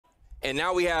And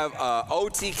now we have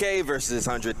OTK versus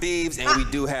 100 Thieves, and we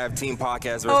do have Team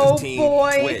Podcast versus Team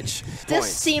Twitch. This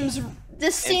seems a little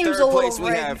In third place,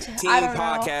 rigged. we have Team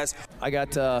Podcast. I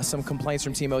got some complaints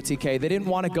from Team OTK. They didn't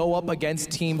want to go up against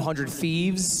Team 100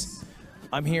 Thieves.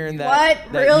 I'm hearing that,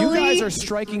 Really? you guys are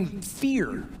striking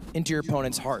fear into your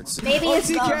opponent's hearts. Maybe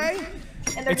it's OTK,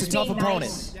 and they're it's a just tough being opponent.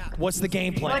 nice. What's the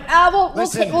game plan?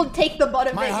 We'll take the butt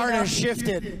of it. My heart has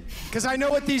shifted, because I know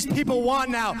what these people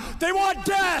want now. They want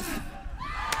death!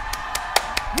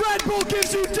 Red Bull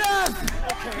gives you death!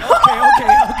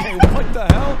 Okay, what the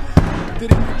hell?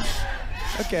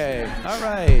 Okay, all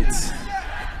right.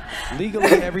 Legally,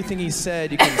 everything he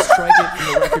said, you can strike it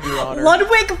from the record, Your Honor.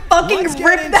 Ludwig fucking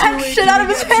ripped that shit out of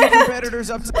his hand. Competitors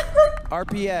up to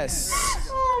RPS.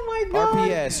 Oh my god.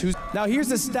 RPS. Now here's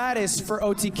the status for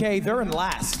OTK. They're in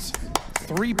last.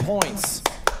 3 points.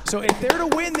 So if they're to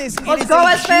win this, Let's it go,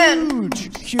 is S-Man.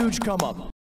 huge come up.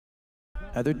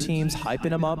 Other teams hyping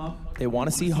them up. They want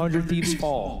to see 100 Thieves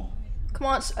fall. Come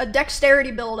on, a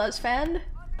dexterity build as fan.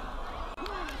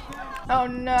 Oh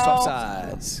no. Swap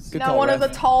sides. Good now call, one ref. of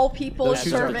the tall people Those is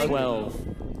shoes are serving. 12.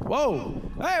 Whoa.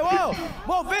 Hey, whoa.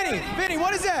 Whoa, Vinny,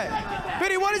 what is that?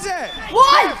 Vinny, what is that?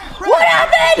 What? Ref, What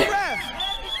happened? Ref.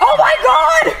 Oh my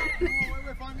god!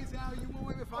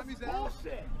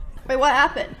 Wait, what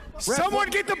happened? Someone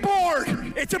get the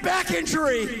board! It's a back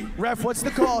injury! Ref, what's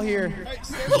the call here?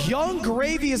 Young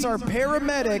Gravy is our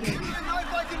paramedic.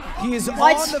 He is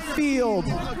on the field.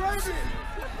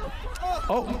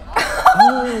 Oh,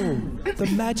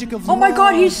 the magic of love. Oh my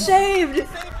god, he's saved!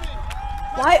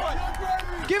 What?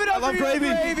 Give it up for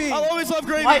Gravy. I'll always love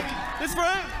Gravy. What? This for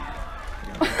him.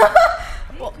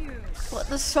 Well,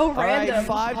 this is so All random. right,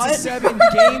 5 What? to 7,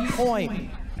 game point.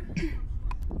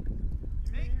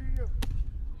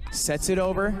 Sets it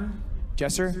over.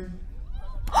 Jesser.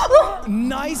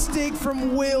 Nice dig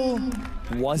from Will.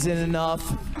 Wasn't enough.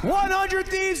 100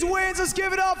 Thieves wins. Let's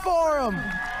give it up for him.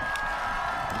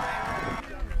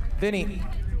 Vinny.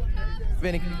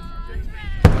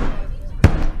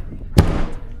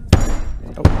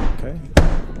 Oh, okay.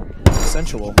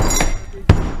 Sensual. I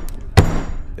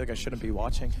feel like I shouldn't be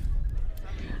watching.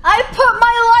 I put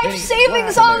my life Vinny,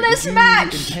 savings what on happened there? this Did you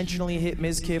match! intentionally hit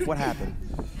Mizkif? What happened?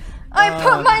 I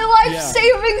put my life yeah.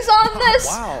 savings on this!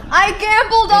 Wow. I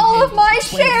gambled all of my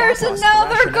explain shares thought and process, now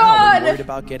the they're rationale. Were you worried gone!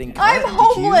 about getting cut I'm in DQ?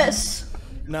 homeless!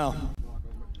 No.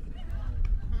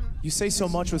 You say so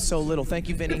much with so little. Thank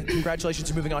you, Vinny. Congratulations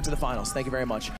for moving on to the finals. Thank you very much.